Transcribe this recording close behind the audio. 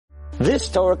This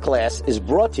Torah class is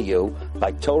brought to you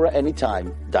by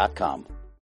TorahAnytime.com.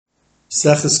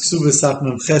 Seches Kesubos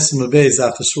Mem Chesim Beis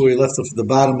after Shiur left off at the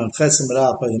bottom Mem Chesim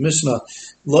by the Mishnah.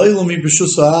 Lo Ilumi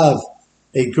B'Shus Ha'av.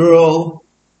 A girl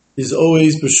is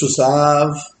always B'Shus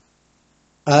Ha'av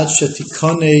ad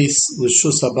shetikones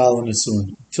l'Shus Habal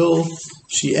Nisuin, until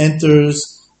she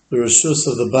enters the Rishus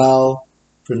of the Baal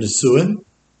for Nisuin.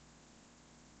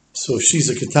 So if she's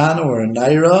a Ketana or a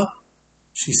Naira,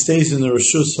 she stays in the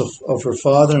Rishus of her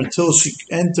father until she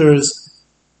enters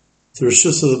the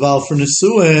Rishus of the Baal for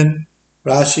Nisuin.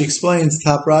 Rashi explains,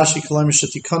 Top Rashi,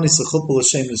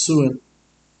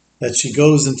 that she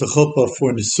goes into Chuppah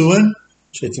for Nisuin.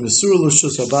 She'll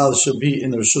be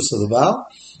in the Rishus of the Baal.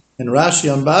 And Rashi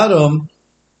on bottom,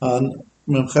 on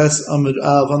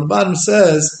the bottom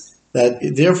says that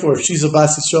therefore if she's a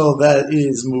Bas Yisrael, that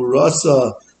is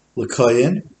Murasa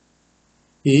L'Koyin.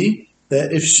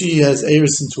 That if she has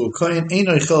heirs into a Koyin, Ein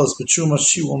Oichelos B'Truma,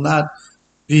 she will not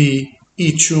be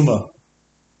eat Truma.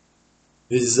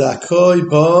 V'Zakoi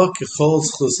Ba Kechol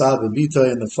Zchus B'Bita,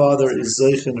 and the father is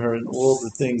zeichen her in all the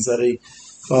things that a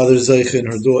father is zeichen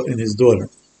in his daughter.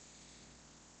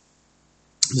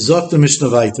 Zok the Mishnah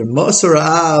Vayter, Mosar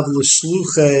Av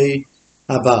L'Shluchei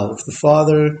Habal. If the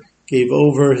father gave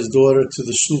over his daughter to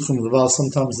the Shluchim of the Baal,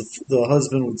 sometimes the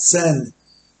husband would send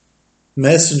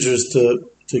messengers to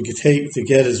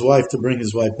get his wife, to bring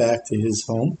his wife back to his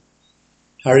home.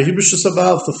 If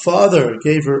the father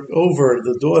gave her over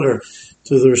the daughter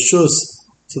to the Rishus,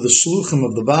 to the Shluchim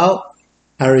of the Baal,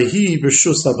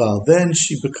 then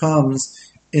she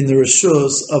becomes in the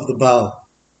Rishus of the Baal.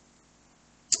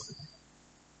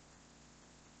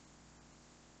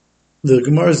 The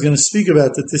Gemara is going to speak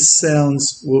about that. This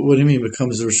sounds, what do you mean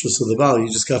becomes the Rishus of the Baal? You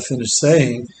just got finished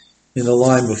saying in the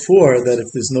line before that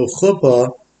if there's no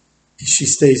chuppah, she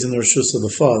stays in the Rishus of the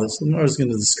father. So the Gemara is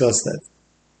going to discuss that.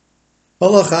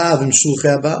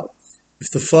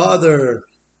 If the father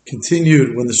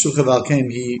continued when the Shulchan Baal came,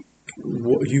 he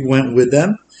went with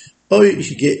them. Or the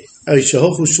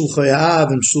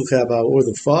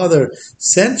father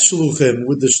sent Shluchim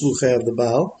with the Shluchim of the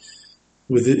Baal.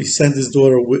 He sent his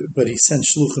daughter, but he sent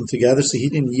Shluchim together, so he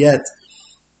didn't yet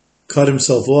cut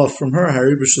himself off from her.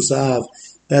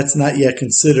 That's not yet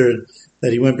considered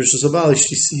that he went B'Shus Habal.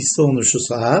 He's still in the B'Shus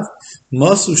Ha'av.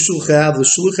 Masu Shulchei the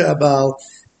Shulchei Habal.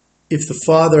 If the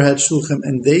father had Shluchim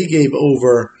and they gave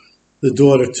over the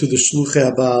daughter to the Shluchei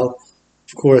Habal,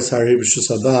 of course, Hari B'Shus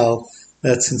Habal,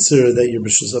 that's considered that you're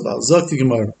B'Shus Habal. Zok the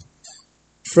Gemara.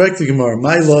 Frek the Gemara.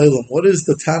 My Lo'ilam. What does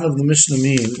the Tan of the Mishnah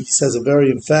mean? He says a very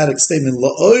emphatic statement.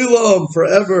 Lo'ilam,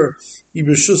 forever.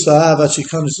 B'Shus Ha'av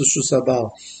Achikanis B'Shus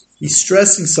Habal. He's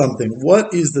stressing something.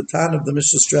 What is the Tan of the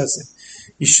Mishnah stressing?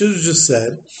 He should have just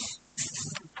said,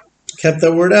 kept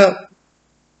that word out.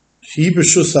 Well,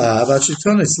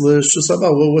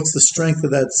 what's the strength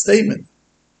of that statement?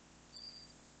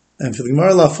 And for the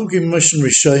Gemara, Lafuke Mishnah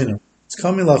Rishayna. It's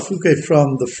coming Lafuke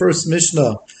from the first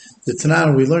Mishnah, the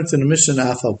Tanan. We learned in the Mishnah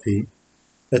Afalpi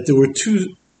that there were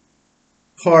two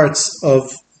parts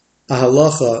of a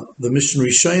halacha, the Mishnah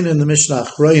Rishayna and the Mishnah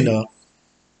Achrayna,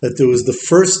 that there was the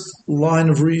first line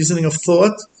of reasoning of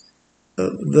thought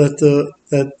that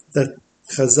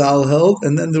Chazal held,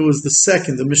 and then there was the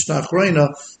second, the Mishnah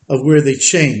Achrayna, of where they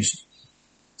changed.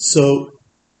 So,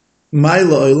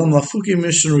 Ma'ila Olam Lafuke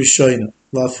Mishnah Rishayna.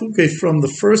 Lafuke from the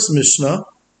first Mishnah,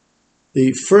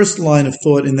 the first line of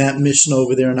thought in that Mishnah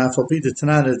over there in Afalpi the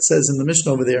Tanana, it says in the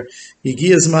Mishnah over there,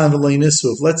 Higiya Zman V'lo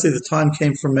Nisu. If let's say the time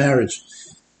came for marriage,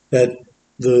 that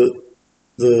the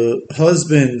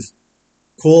husband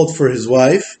called for his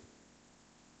wife,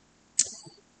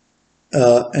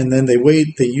 and then they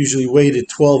usually waited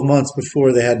 12 months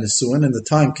before they had Nisuin, and the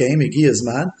time came,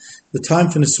 Higiyazman, the time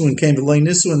for Nisuin came, to lay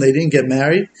Nisuin, they didn't get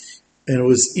married, and it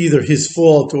was either his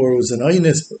fault or it was an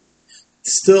Aynis, but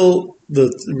still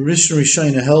the Mishnah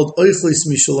Rishayna held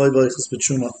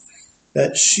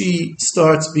that she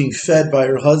starts being fed by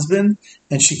her husband,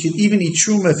 and she can even eat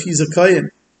Truma if he's a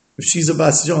Kayin, if she's a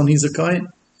Bas Yisrael and he's a Kayin.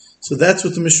 So that's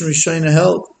what the Mishnah Rishayna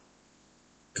held.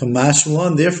 Kamash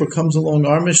Malon, therefore comes along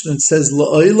our Mishnah and says,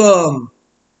 La'olam,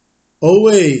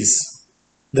 always,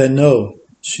 then no,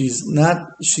 she's not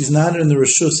in the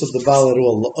Rishus of the Baal at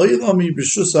all. La'olam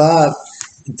B'Shus Ha'av,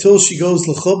 until she goes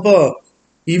L'chuppah,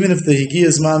 even if the Higiya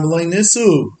Zman V'lo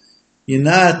Nisu, you're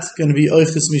not going to be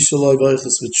Oiches Mishaloi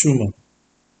V'Oiches V'Truma.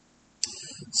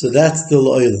 So that's the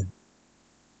La'olam.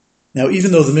 Now,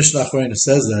 even though the Mishnah Achrayna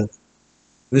says that,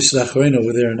 Mishnah Achrayna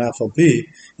over there in Afalpi,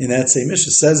 in that same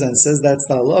Mishnah says that's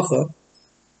the halacha,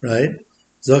 right?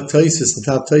 Zok Taisis, the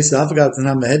top Taisis, Afagat and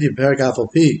Hamahedi, Perak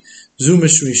Afalpi, Zu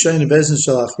Mishnah Rishayna Bezin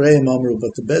Shal Achreim Amru,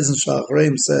 but the Bezin Shal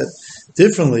Achreim said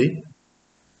differently.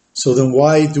 So then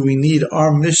why do we need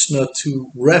our Mishnah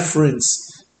to reference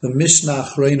the Mishnah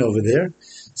Achrein over there?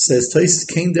 It says,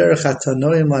 Kein derech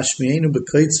hatanoim lashmienu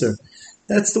b'kaitzer.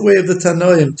 That's the way of the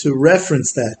Tanoim, to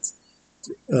reference that.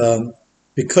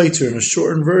 B'kaitzer, in a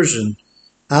shortened version.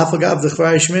 Afagav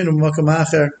d'chvar yishmeinu b'makam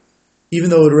acher. Even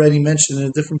though it already mentioned in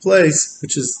a different place,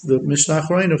 which is the Mishnah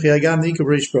Achrein, Uchiyagam Nika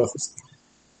B'reish Brachos.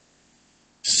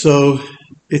 So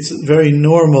it's very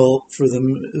normal for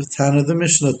the Tana of the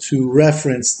Mishnah to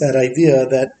reference that idea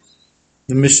that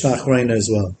the Mishnah Achreina as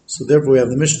well. So therefore we have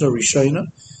the Mishnah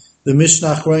Rishona. The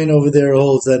Mishnah Achreina over there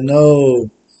holds that no,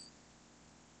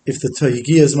 if the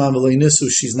Tahigiya is Mamalei Nisu,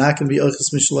 she's not going to be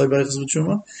Ochas Mishalai B'Echas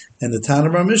V'Truma. And the Tana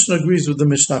of our Mishnah agrees with the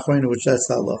Mishnah Achreina, which that's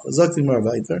the halacha. Zakti Mar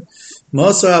Vayter.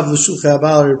 Ma'asar Av L'Shulch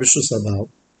Habal or B'Shus Habal.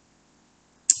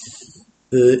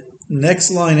 The next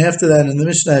line after that in the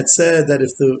Mishnah had said that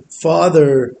if the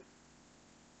father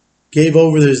gave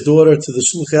over his daughter to the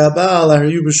Shulchay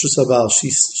Abal,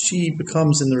 she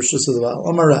becomes in the Rishus of the Baal.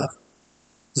 Amar Rav,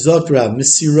 Zok Rav,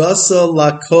 Misirasa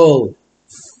Lakol.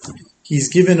 He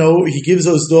gives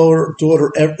his daughter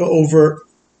over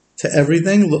to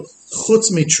everything, Chutz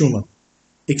me Truma,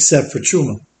 except for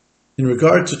Truma. In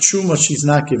regard to Truma, she's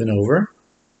not given over.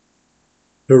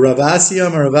 But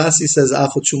Ravasi says,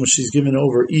 Afal Truma, she's given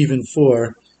over even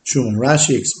for Truma.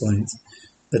 Rashi explains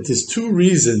that there's two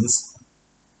reasons.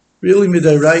 Really,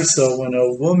 midairaisa, when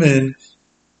a woman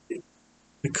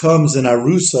becomes an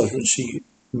arusa, when she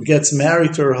gets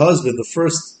married to her husband, the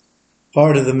first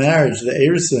part of the marriage, the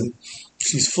erisin,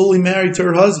 she's fully married to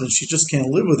her husband. She just can't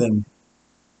live with him.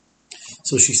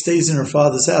 So she stays in her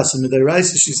father's house. And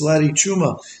midairaisa, she's allowed to eat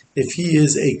truma if he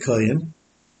is a kohen.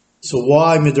 So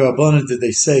why midrabanan did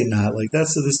they say not like that?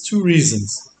 So there's two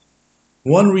reasons.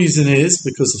 One reason is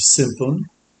because of simpon,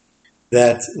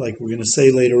 that, like we're going to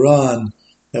say later on,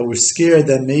 that we're scared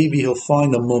that maybe he'll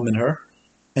find a mum in her,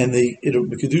 and the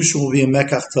kedusha will be a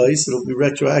mekach tais, it'll be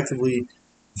retroactively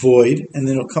void, and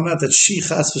then it'll come out that she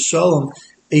chas v'shalom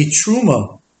a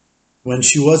truma when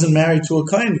she wasn't married to a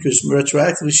kohen, because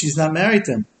retroactively she's not married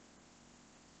to him.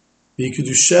 The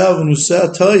kedusha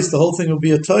v'nusa tais, the whole thing will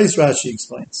be a tais. Rashi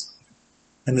explains,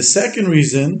 and the second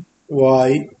reason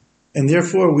why, and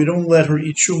therefore we don't let her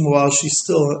eat truma while she's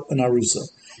still an arusa,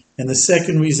 and the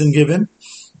second reason given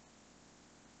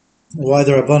why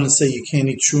the Rabbanan say you can't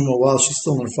eat truma while she's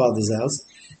still in her father's house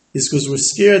is because we're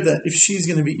scared that if she's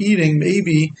going to be eating,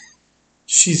 maybe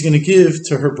she's going to give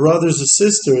to her brothers or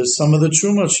sisters some of the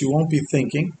truma. She won't be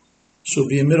thinking. She'll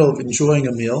be in the middle of enjoying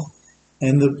a meal,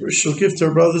 and she'll give to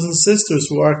her brothers and sisters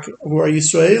who are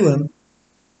Yisraelim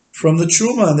from the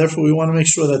truma, and therefore we want to make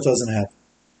sure that doesn't happen.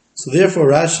 So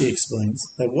therefore Rashi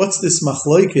explains that what's this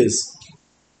machloikis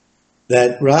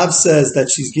that Rav says that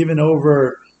she's given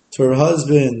over to her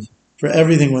husband for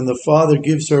everything. When the father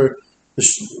gives her to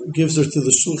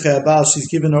the Shulchay Abal, she's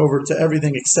given over to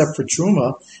everything except for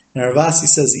Truma. And Ravasi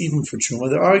says even for Truma.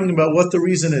 They're arguing about what the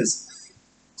reason is.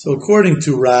 So according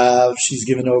to Rav, she's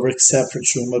given over except for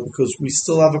Truma because we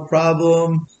still have a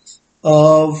problem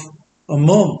of a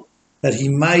mum, that he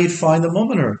might find a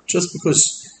mum in her. Just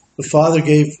because the father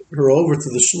gave her over to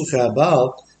the Shulchay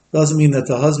Abal doesn't mean that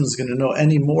the husband's going to know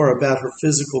any more about her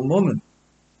physical mum.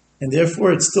 And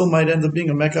therefore, it still might end up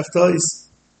being a mekach tois,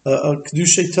 a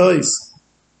kedushay tois.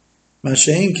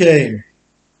 Mashein came.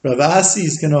 Rav Asi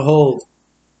is going to hold.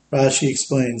 Rashi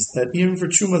explains that even for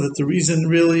truma, that the reason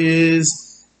really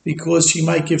is because she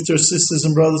might give to her sisters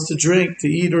and brothers to drink, to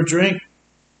eat or drink.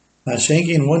 Mashein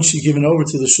came. Once she's given over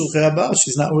to the Shulchay Abal,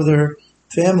 she's not with her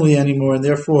family anymore, and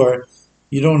therefore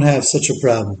you don't have such a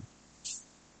problem.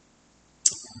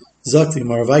 Zakti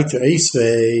Marvaiter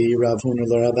Eisvei Rav Huna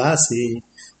Rav Asi.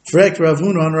 Frek Rav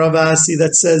Huna on Rav Asi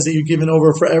that says that you're given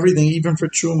over for everything, even for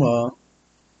Truma.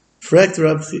 Frek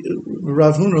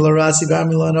Rav Huna Rav Asi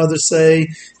Barmila and others say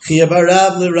Chia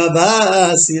Barav le Rav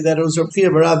Asi, that it was Chia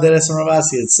Barav that is Rav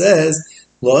Asi. It says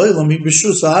Lo Elam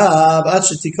B'Shus Ha'ab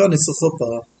Acha Tikonis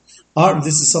L'Chuppah.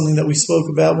 This is something that we spoke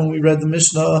about when we read the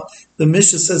Mishnah. The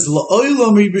Mishnah says Lo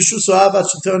Elam B'Shus Ha'ab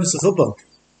Acha Tikonis L'Chuppah.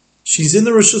 She's in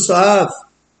the Rishus Ha'ab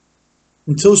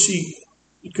until she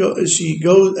goes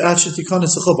Acha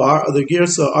Tikonis L'Chuppah. The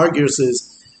Girsa, our Girsa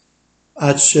is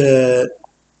Acha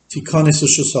Tikonis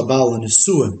Rishus Habal and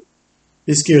Nisuin.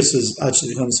 This Girsa is Acha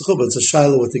Tikonis L'Chuppah. It's a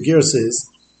Shiloh what the Girsa is.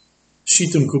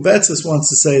 Shitum Kubetzis wants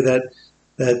to say that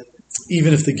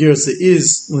even if the Girsa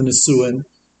is L'Nisuin,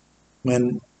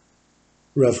 when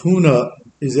Rav Huna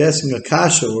is asking a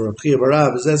kasha, or a Priya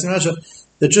Barav is asking a kasha,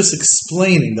 they're just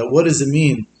explaining that what does it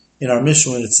mean in our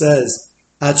Mishnah when it says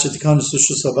Acha Tikonis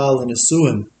Rishus Habal and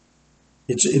Nisuin.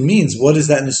 It means, what does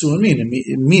that Nisuin mean?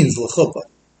 It means L'Chuppah.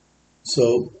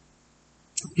 So,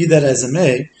 be that as it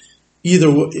may,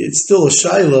 it's still a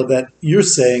shaila that you're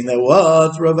saying that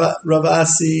what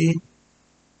Ravasi,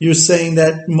 you're saying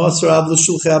that Masar Av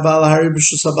L'Shulchei Abal Hari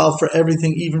B'Shus Abal for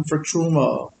everything, even for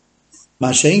Truma.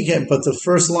 Mashen can't, but the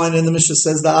first line in the Mishnah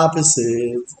says the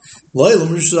opposite. That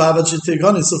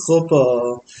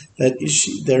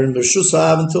they're in B'Shus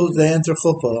Av until they enter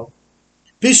Chuppah.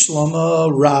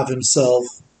 Pishlama Rav himself,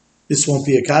 this won't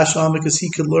be a kashan because he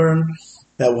could learn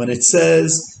that when it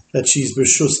says that she's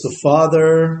B'Shus the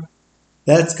father,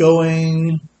 that's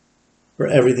going for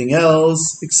everything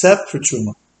else except for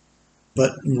Truma.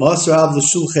 But Masar Av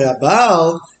L'Shulchei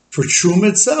Abal, for Truma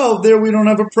itself, there we don't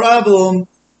have a problem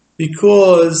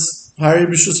because Hari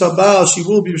B'Shus Abal, she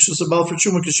will be B'Shus Abal for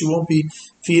Truma because she won't be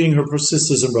feeding her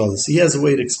sisters and brothers. He has a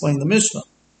way to explain the Mishnah.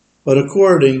 But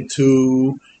according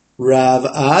to Rav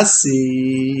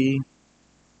Asi,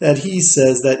 that he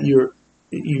says that you're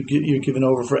given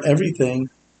over for everything.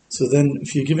 So then,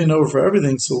 if you're giving over for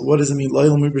everything, so what does it mean? So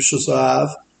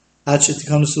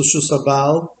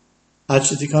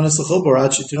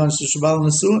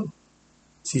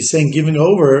he's saying giving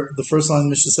over. The first line of the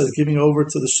Mishnah says giving over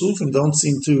to the shluchim don't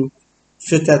seem to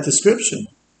fit that description.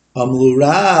 Amlu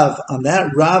Rav, on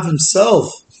that Rav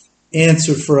himself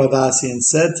answered for Avasi and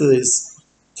said to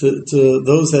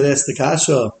those that asked the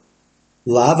kasha,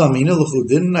 Lav amina l'chu,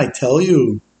 didn't I tell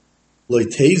you, Lo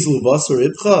teizlu basar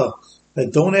ibcha,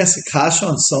 that don't ask a kasha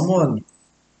on someone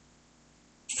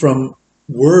from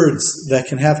words that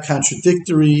can have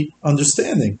contradictory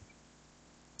understanding.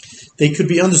 They could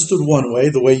be understood one way,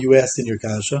 the way you asked in your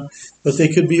kasha, but they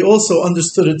could be also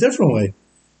understood a different way.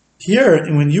 Here,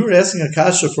 when you were asking a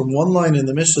kasha from one line in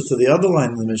the Mishnah to the other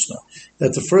line in the Mishnah,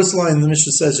 that the first line in the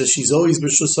Mishnah says that she's always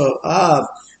b'shus av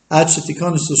ad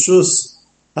shetikanis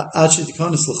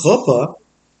l'chuppah,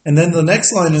 and then the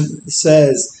next line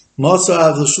says Masar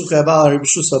Av L'Shulchei Abal Hari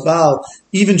B'Shus Abal,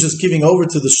 even just giving over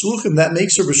to the shluchim, that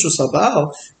makes her B'Shus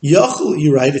Abal. Yachul,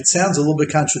 you're right, it sounds a little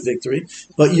bit contradictory,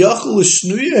 but Yachul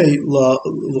L'Shnuyei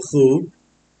L'Chu,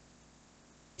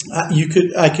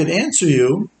 I could answer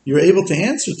you, you're able to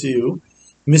answer to you,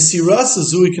 Misirasa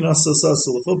Zui Kinasasasa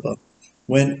L'Chuppah.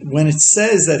 When it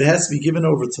says that it has to be given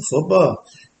over to Chuppah,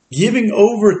 giving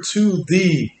over to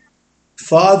the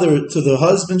father, to the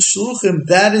husband shluchim,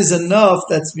 that is enough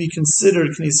that to be considered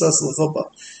knisas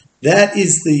l'chuppah. That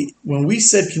is when we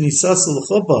said knisas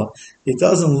l'chuppah, it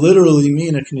doesn't literally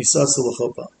mean a knisas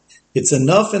l'chuppah. It's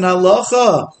enough in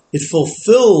halacha. It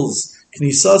fulfills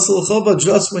knisas l'chuppah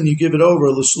just when you give it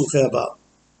over l'shluchei abal.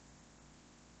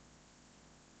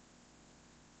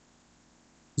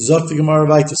 Zok the Gemara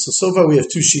Vaita. So far we have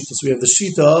two shitas. We have the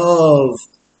shita of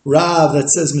Rav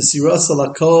that says Mesiras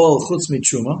alakol chutz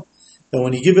mitruma. That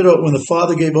when when the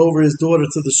father gave over his daughter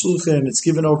to the shluchim, it's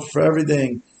given over for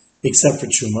everything except for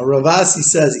truma. Ravasi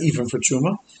says even for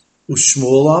truma.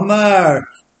 Ushmuel Amar,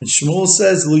 and Shmuel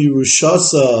says Lu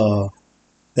Yerushasa.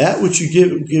 That which you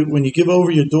give when you give over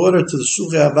your daughter to the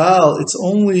shluchei abal, it's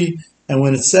only, and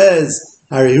when it says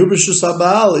Harihu b'shus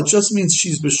abal, it just means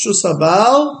she's b'shus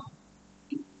abal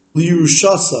Lu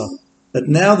Yerushasa. That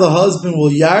now the husband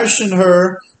will yarshin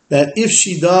her. That if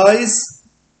she dies,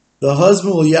 the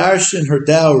husband will yarshin her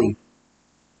dowry.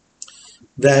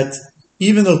 That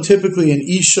even though typically an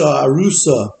Isha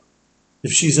Arusa,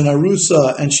 if she's an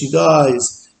Arusa and she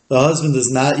dies, the husband does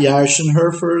not yarshin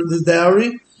her for the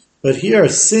dowry. But here,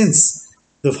 since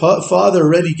the father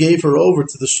already gave her over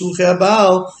to the Shulchei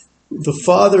Abal, the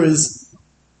father is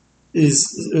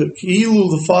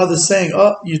the father saying,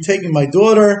 oh, you're taking my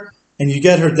daughter and you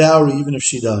get her dowry even if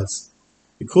she dies.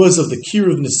 Because of the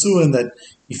kiruv nisuin, that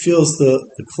he feels the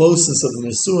closeness of the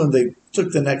nisuin, they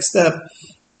took the next step,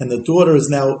 and the daughter is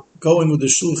now going with the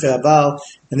shulchei abal,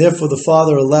 and therefore the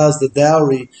father allows the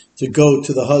dowry to go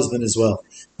to the husband as well.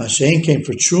 Mashen came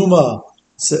for truma,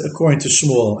 according to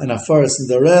Shmuel, and afaras and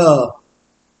darel,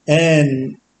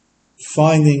 and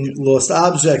finding lost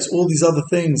objects, all these other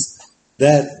things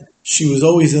that she was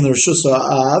always in the reshus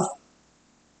ha'av.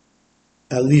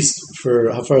 At least for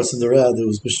Hafaras and Darel, there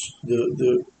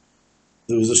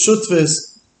was a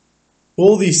shutvis.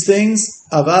 All these things,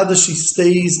 Avada, she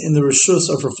stays in the reshus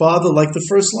of her father, like the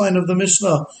first line of the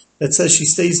Mishnah that says she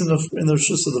stays in the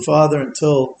reshus of the father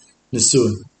until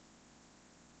Nisuin.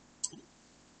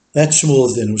 That's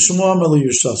Shmuel's din. Shmuel Amar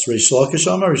Yushas. Reish Lakish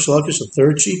Amar, Reish Lakish, a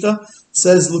third shita,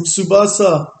 says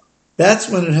Luksubasa. That's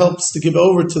when it helps to give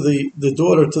over to the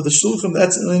daughter to the shluchim.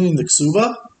 That's in the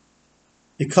ksuba.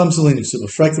 It comes to leaning ksuba.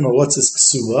 Frankel, what's this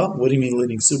ksuba? What do you mean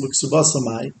leaning ksuba? Ksuba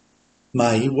samai.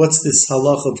 Mai. What's this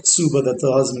halach of ksuba that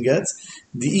the husband gets?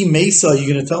 The mesa,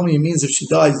 you're going to tell me it means if she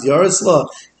dies, Yarisla,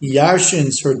 he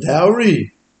yarshins her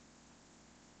dowry.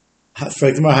 That's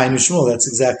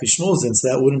exactly Shmuel's in, so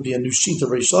that wouldn't be a new sheet of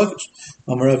Reish Lakish.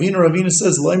 Ravina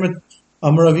says, Ravina,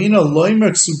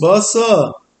 Loimer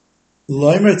Ksubasa.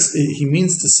 Loimer, he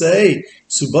means to say,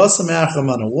 Ksubasa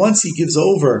Me'achamana. Once he gives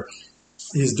over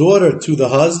his daughter to the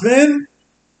husband,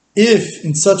 if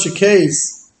in such a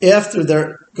case, after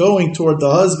they're going toward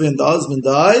the husband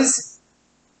dies,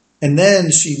 and then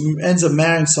she ends up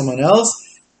marrying someone else,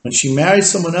 when she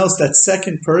marries someone else, that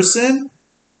second person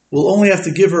will only have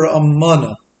to give her a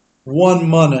mana, 1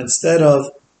 mana instead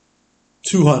of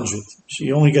 200.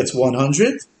 She only gets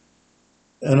 100.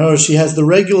 In other words, she has the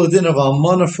regular din of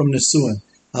almana from Nisuin.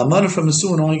 Almana from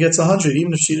Nisuin only gets 100,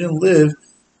 even if she didn't live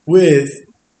with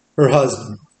her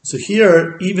husband. So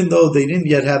here, even though they didn't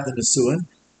yet have the Nisuin,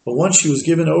 but once she was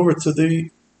given over to the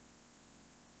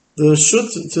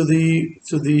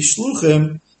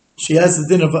shluchim, she has the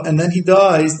din of, and then he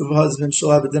dies, the husband,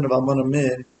 she'll have a din of almana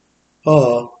min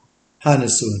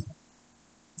ha-nisuin.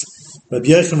 Rabbi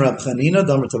Yechon, Rabbi Chanina,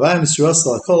 Damar Tavayim, Yisrael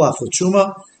Salakol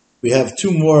Aflachuma. We have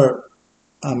 2 more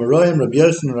Amoraim, Rabbi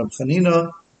Yechon and Rabbi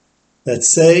Chanina, that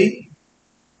say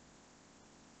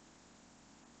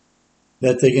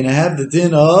that they're going to have the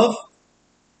din of,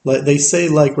 like they say,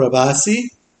 like Ravasi,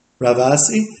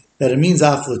 that it means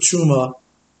Aflachuma.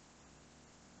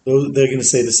 They're going to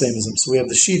say the same as him. So we have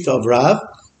the Shita of Rav,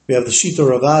 we have the Shita of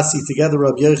Ravasi, together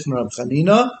Rabbi Yechon and Rabbi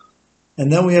Chanina,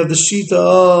 and then we have the Shita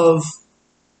of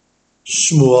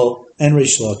Shmuel and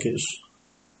Reish Lakish.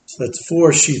 So that's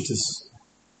 4 Shitas.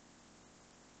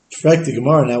 Correct the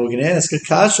Gemara. Now we're going to ask a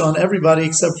kasha on everybody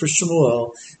except for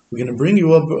Shmuel. We're going to bring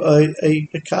you up a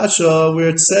kasha where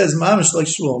it says mamish like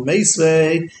Shmuel.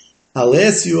 Meisvei, I'll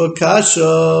ask you a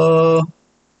kasha.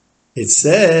 It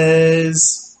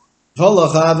says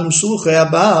Halach avim shluchei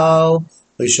abal.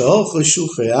 It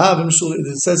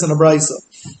says in a brisa.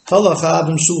 Halach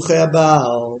avim shluchei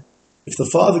abal. If the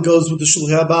father goes with the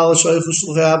shluchei abal,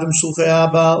 shluchei avim shluchei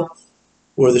abal.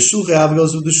 Or the shluchei av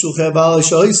goes with the shluchei abal,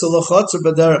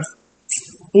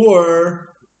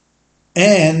 or,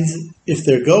 and if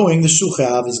they're going, the shluchei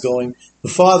av is going, the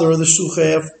father or the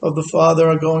shluchei of the father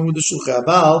are going with the shluchei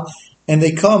abal, and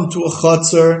they come to a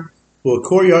chatzar, to a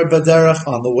courtyard baderach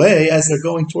on the way as they're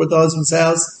going toward the husband's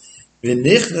house, and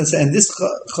this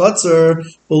chatzar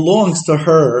belongs to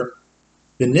her,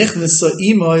 and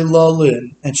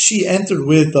she entered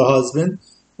with the husband,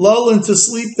 lalin, to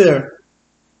sleep there.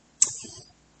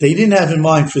 They didn't have in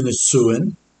mind for the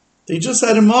Nisuin. They just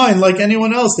had in mind, like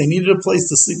anyone else, they needed a place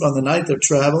to sleep on the night they're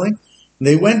traveling. And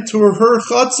they went to her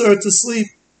chutzner to sleep.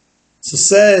 So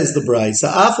says the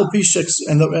Braisa,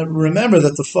 and remember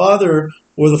that the father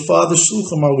or the father's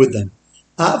shluchim are with them.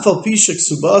 Now,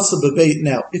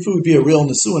 if it would be a real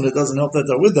Nisuin, it doesn't help that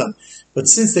they're with them. But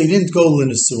since they didn't go to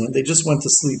Nisuin, they just went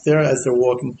to sleep there as they're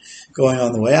going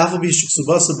on the way.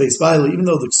 Even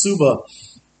though the ksuba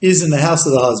is in the house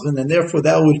of the husband, and therefore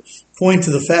that would point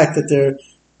to the fact that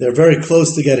they're very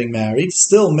close to getting married.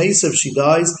 Still, Mesav, she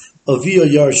dies, Avia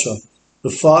Yarsha.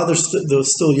 The father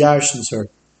still yarshins her.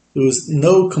 There was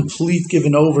no complete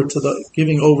giving over to the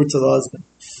husband.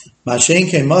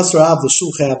 Mashenke Masra Av the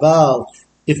Shulchei Abal.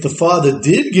 If the father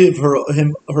did give her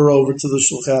over to the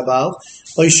Shulchei Abal,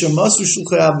 Oisha Masu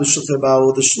Shulchei Av the Shulchei Abal,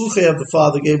 or the Shulchei of the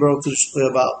father gave her over to the Shulchei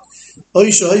Abal.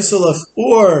 Oisha Haisalach,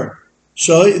 or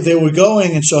they were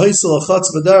going and Shahisal Chatz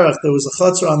Badarach, there was a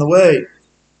chatzar on the way.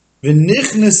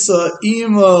 V'nichnesa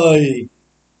imay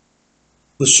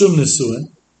l'shum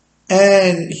nesuin,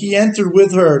 and he entered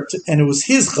with her, and it was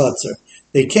his chatzar.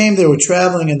 They came, they were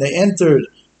traveling, and they entered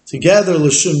together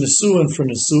l'shum nesuin for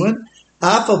nesuin.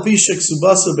 Afal pishak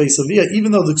subasa beisavia,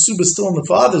 even though the ksuba is still in the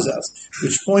father's house,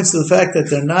 which points to the fact that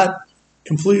they're not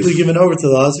completely given over to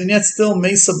the husband. Yet still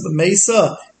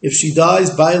mesa, if she dies,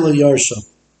 baila yarsha.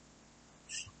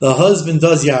 The husband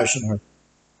does yarshin her.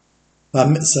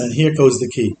 So, and here goes the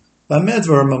key. When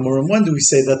do we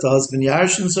say that the husband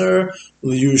yarshins her?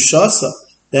 L'yushasa.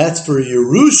 That's for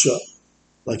Yerusha,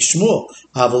 like Shmuel.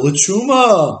 Aval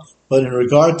l'truma. But in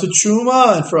regard to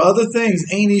truma and for other things,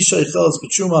 ein isha yicheles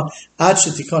b'truma ad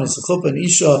shetikanis chuppah. An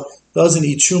isha doesn't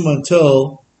eat truma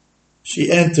until she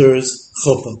enters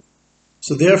chuppah.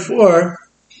 So therefore,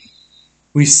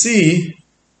 we see.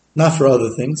 Not for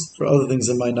other things. For other things,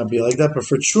 it might not be like that. But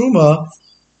for truma,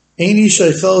 ein isha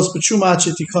yicheles b'truma ad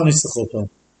shetikanis chuppah.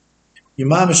 You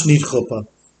mamish need chuppah.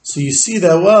 So you see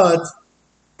that what?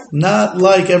 Not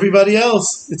like everybody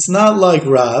else. It's not like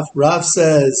Rav. Rav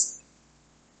says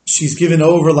she's given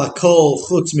over lakol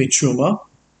chutz mitruma.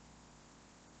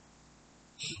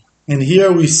 And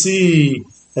here we see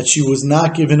that she was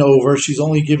not given over. She's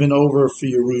only given over for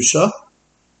Yerusha.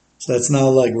 So that's not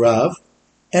like Rav.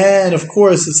 And of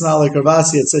course, it's not like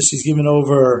Ravasi. It says she's given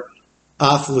over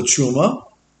af l'truma,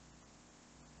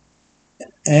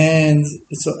 and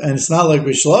it's not like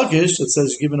Rish Lakish that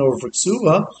says given over for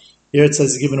ksuba. Here it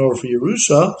says given over for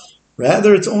Yerusha.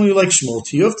 Rather, it's only like Shmuel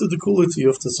tiyufta dekula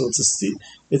tiyufta. So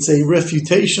it's a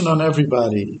refutation on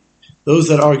everybody. Those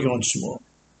that argue on Shmuel.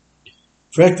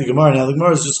 Correct the Gemara. Now the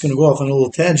Gemara is just going to go off on a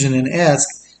little tangent and ask,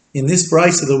 in this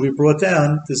brisa that we brought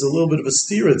down, there's a little bit of a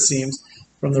steer, it seems,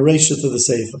 from the Reisha to the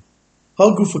Seifa.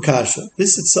 Hagufa kasha.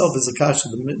 This itself is a kasha,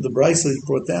 the brisa that he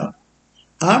brought down.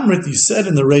 Amrit, you said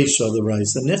in the Reisha of the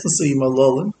brisa, Nechasa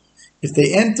Yimalolim, if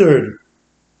they entered,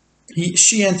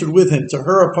 she entered with him to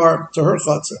her apartment, to her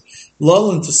chutzner,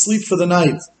 Lolim, to sleep for the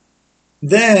night,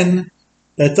 then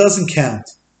that doesn't count.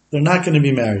 They're not going to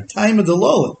be married. Time of the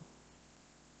Lolim.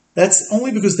 That's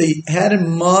only because they had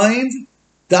in mind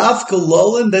Davka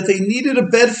Lolim, that they needed a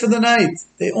bed for the night.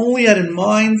 They only had in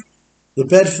mind the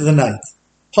bed for the night.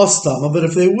 Hastama, but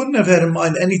if they wouldn't have had in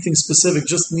mind anything specific,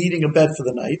 just needing a bed for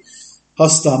the night,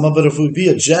 Hastama, but if it would be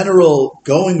a general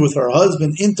going with her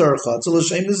husband into her chatzah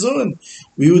l'shem nesuin,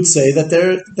 we would say that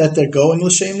they're going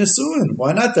l'shem nesuin.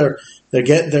 Why not?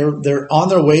 They're on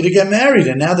their way to get married,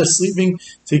 and now they're sleeping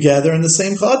together in the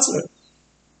same chatzah.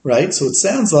 Right? So it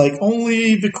sounds like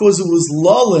only because it was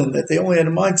lullin that they only had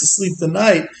in mind to sleep the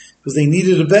night, because they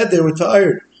needed a bed, they were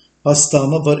tired.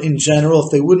 Hastama, but in general,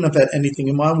 if they wouldn't have had anything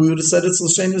in mind, we would have said it's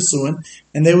l'shem nesuin,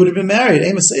 and they would have been married.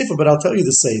 Aim a seifa, but I'll tell you the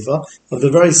seifa of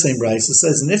the very same rice. It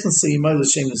says nichnas yimay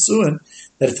l'shem nesuin,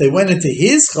 that if they went into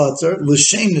his chatzar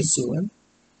l'shem nesuin,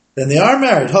 then they are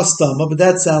married. Hastama, but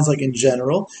that sounds like in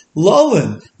general.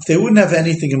 Lullin, if they wouldn't have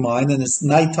anything in mind, and it's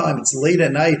nighttime, it's late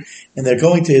at night, and they're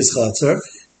going to his chatzar,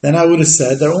 then I would have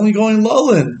said they're only going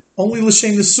lullin. Only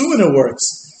l'shem nesuin it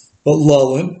works. But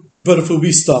lullin, but if it would be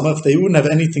stama, if they wouldn't have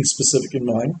anything specific in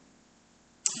mind,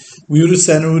 we would have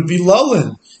said it would be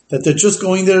lullin, that they're just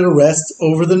going there to rest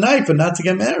over the night, but not to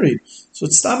get married. So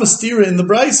it's stama stira in the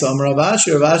brisa. Rav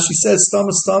Ashi says stama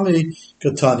stami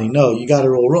katani. No, you got it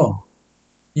all wrong.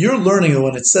 You're learning that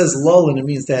when it says lullin, it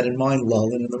means they had in mind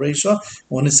lullin in the Reisha.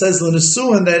 When it says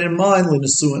l'nesuin, they had in mind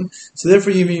l'nesuin. So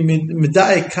therefore you mean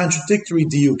medayik contradictory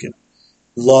diyukim.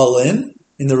 Lullin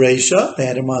in the Reisha, they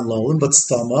had in mind lullin, but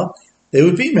stama, they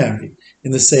would be married.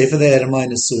 In the Sefer, they had in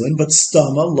mind nesuin, but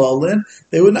stama, lullin,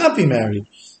 they would not be married.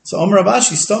 So Amar Rav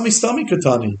Ashi, stami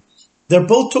katani. They're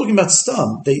both talking about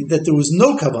stam, that there was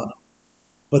no kavanah.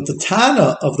 But the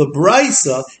Tana of the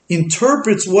Brisa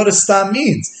interprets what a stam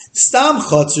means. Stam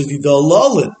chatzar didal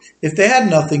lullin. If they had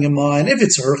nothing in mind, if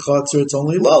it's her chatzar, it's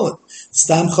only lullin.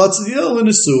 Stam chatzar didal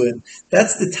nesuin.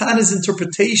 That's the Tana's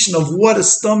interpretation of what a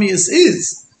stamius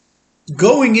is.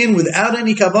 Going in without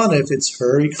any kavanah. If it's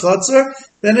her chatzar,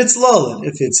 then it's lullin.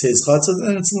 If it's his chatzar,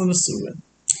 then it's nesuin.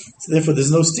 So therefore,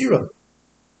 there's no stira.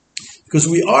 Because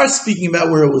we are speaking about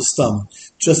where it was stam.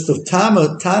 Just of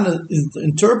Tana is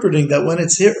interpreting that when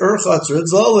it's her chatzar,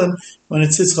 it's lullin. When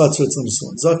it's his chatzar, it's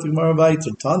nesuin. Zok Gemara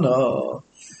vayter Tana.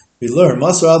 We learn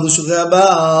Masar al l'shulchei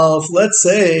habal. Let's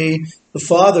say the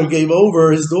father gave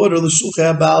over his daughter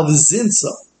l'shulchei habal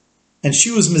v'zinsa, and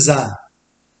she was mizan.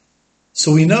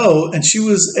 So we know, and she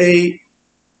was a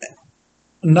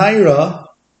naira.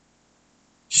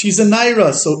 She's a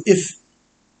naira. So if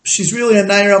she's really a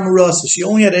naira murasa, she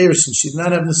only had erusin. She did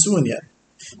not have nesuin yet.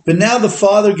 But now the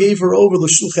father gave her over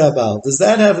l'shulchei habal. Does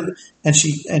that have? And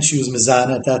she was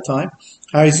mizana at that time.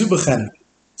 Harizu b'chenek.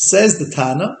 Says the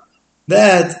Tana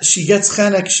that she gets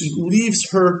chenek. She leaves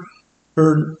her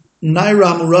naira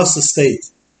murasa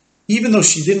state. Even though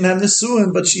she didn't have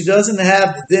nesuin, but she doesn't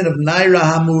have the din of naira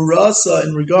hamurasa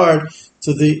in regard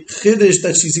to the chiddush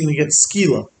that she's going to get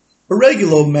skila. A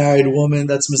regular married woman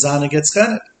that's mizana gets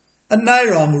chenek. A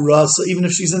naira hamurasa, even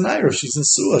if she's a naira, if she's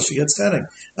nesua, she gets chenek.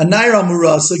 A naira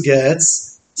hamurasa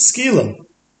gets skila.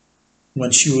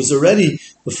 When she was already,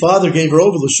 the father gave her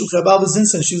over l'shulchei habal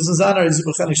v'zinsa, and she was mizana,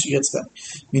 she gets chenek.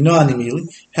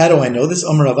 How do I know this?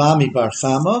 Amar Avami bar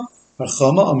Chama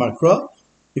Amar Kra.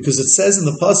 Because it says in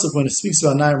the pasuk when it speaks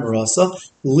about Nair Marasa,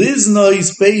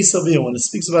 Liznois Beis Aviyah. When it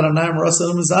speaks about a Nair Marasa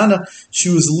and Mizana, she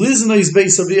was Liznois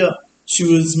Beis Aviyah. She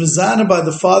was Mizana by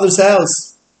the father's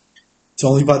house. It's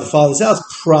only by the father's house.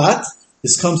 Prat,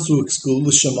 this comes to exclude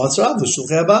L'Shamatz Rav,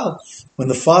 L'Shulchei habal. When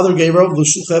the father gave her over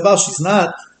L'Shulchei habal,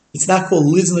 it's not called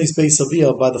Liznois Beis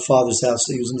Aviyah by the father's house.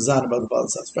 So he was Mizana by the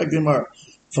father's house.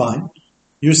 Fine.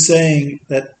 You're saying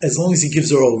that as long as he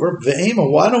gives her over, Ve'ema,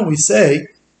 why don't we say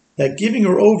that giving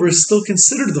her over is still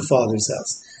considered the father's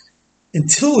house?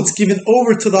 Until it's given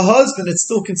over to the husband, it's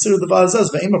still considered the father's house.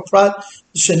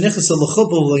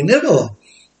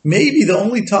 Maybe the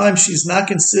only time she's not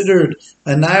considered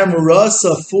a nair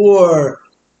murasa for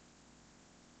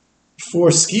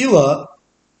skila,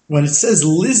 when it says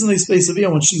liznei space avia,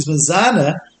 when she's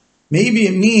mezana, maybe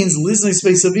it means liznei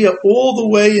space avia all the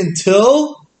way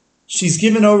until she's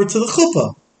given over to the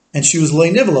chuppah, and she was loy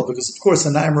nivela, because of course a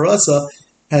na'im marasa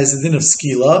has a din of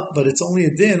skila, but it's only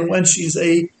a din when she's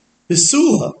a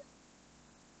besula.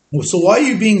 So why are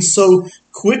you being so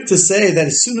quick to say that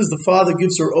as soon as the father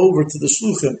gives her over to the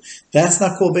shluchim, that's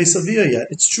not called beis avia yet?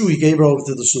 It's true, he gave her over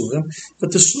to the shluchim,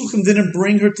 but the shluchim didn't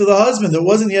bring her to the husband. There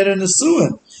wasn't yet a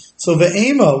nesuin. So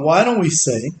ve'ema, why don't we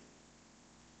say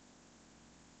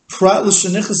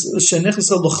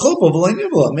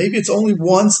maybe it's only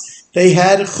once they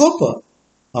had a chuppah.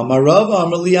 Amarava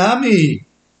Amarliami.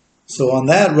 So on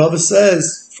that, Rava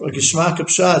says, for Gishmak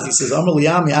Pshaz, he says,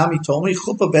 Amarliami, Ami told me,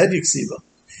 chuppah bed yiksiva.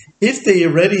 If they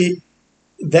already,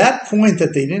 that point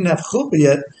that they didn't have chuppah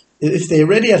yet, if they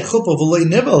already had chuppah v'lei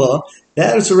nivala,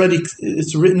 that is already,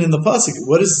 it's written in the pasuk.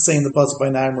 What does it say in the pasuk by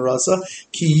Naira Murasa?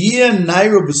 Ki yeh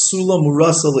naira besula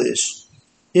murasa lish.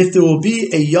 If there will be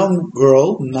a young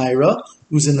girl, Naira,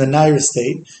 who's in the Naira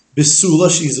state, besula,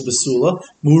 she's a besula,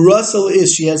 murasa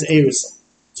lish, she has erisa.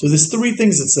 So there's three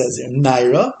things it says here: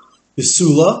 Naira,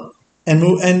 besula, and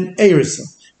erisa.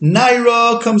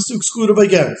 Naira comes to exclude a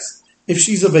begeres. If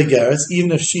she's a begeres,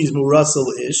 even if she's murasa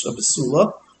lish, a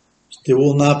besula, there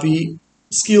will not be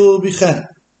skill, will be chen.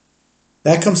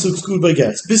 That comes to exclude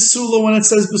begeres. Besula, when it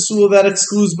says besula, that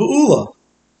excludes beula.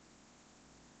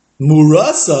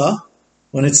 Murasa,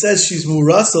 when it says she's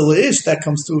murasa leish, that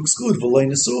comes to exclude v'lei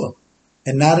nesua,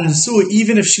 and not a nesua,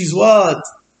 even if she's what?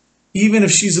 Even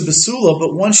if she's a besula,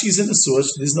 but once she's in nesua,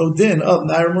 there's no din of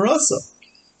naira murasa.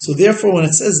 So therefore, when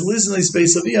it says liznei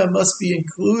space avia, it must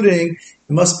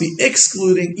be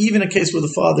excluding even a case where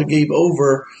the father gave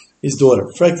over his daughter.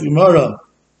 Frankel Gemara.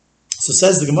 So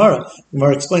says the Gemara.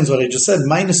 Gemara explains what I just said.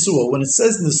 My nesua. When it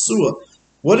says nesua,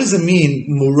 what does it mean?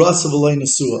 Murasa v'lei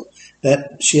nesua.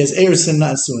 That she has eris and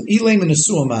not nesua. Ilaim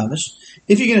nesua mamish.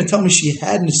 If you're going to tell me she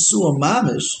had nesua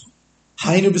mamish,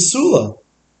 hainu besula.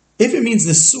 If it means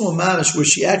nesua mamish, where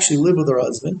she actually lived with her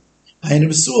husband, hainu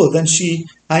besula, then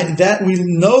that we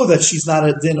know that she's not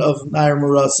a din of nair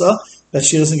murasa, that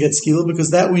she doesn't get skila, because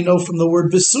that we know from the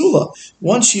word besula.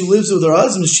 Once she lives with her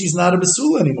husband, she's not a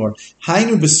besula anymore.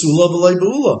 Hainu besula v'lei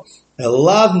beula.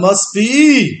 Elav must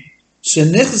be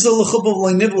shenichza l'chuppah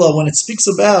v'lei nivla. When it speaks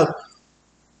about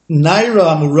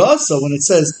naira murasa, when it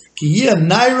says kiyah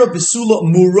naira besula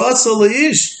murasa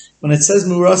leish, when it says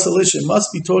murasa leish, it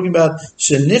must be talking about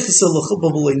shenichza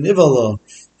l'chuppah v'lei nivla,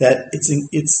 that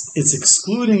it's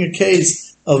excluding a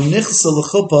case of nichsa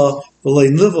l'chuppah v'lei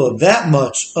nivla, that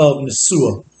much of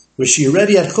nesua, where she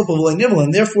already had chuppah v'lei nivla,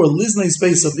 and therefore liznei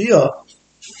space avia,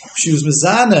 she was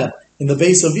mezana in the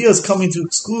base avia, is coming to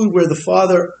exclude where the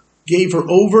father gave her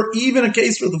over, even a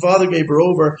case where the father gave her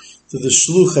over to the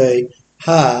shluchei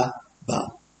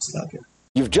ha-ba. Stop here.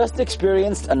 You've just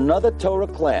experienced another Torah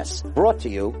class brought to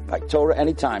you by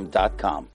TorahAnytime.com.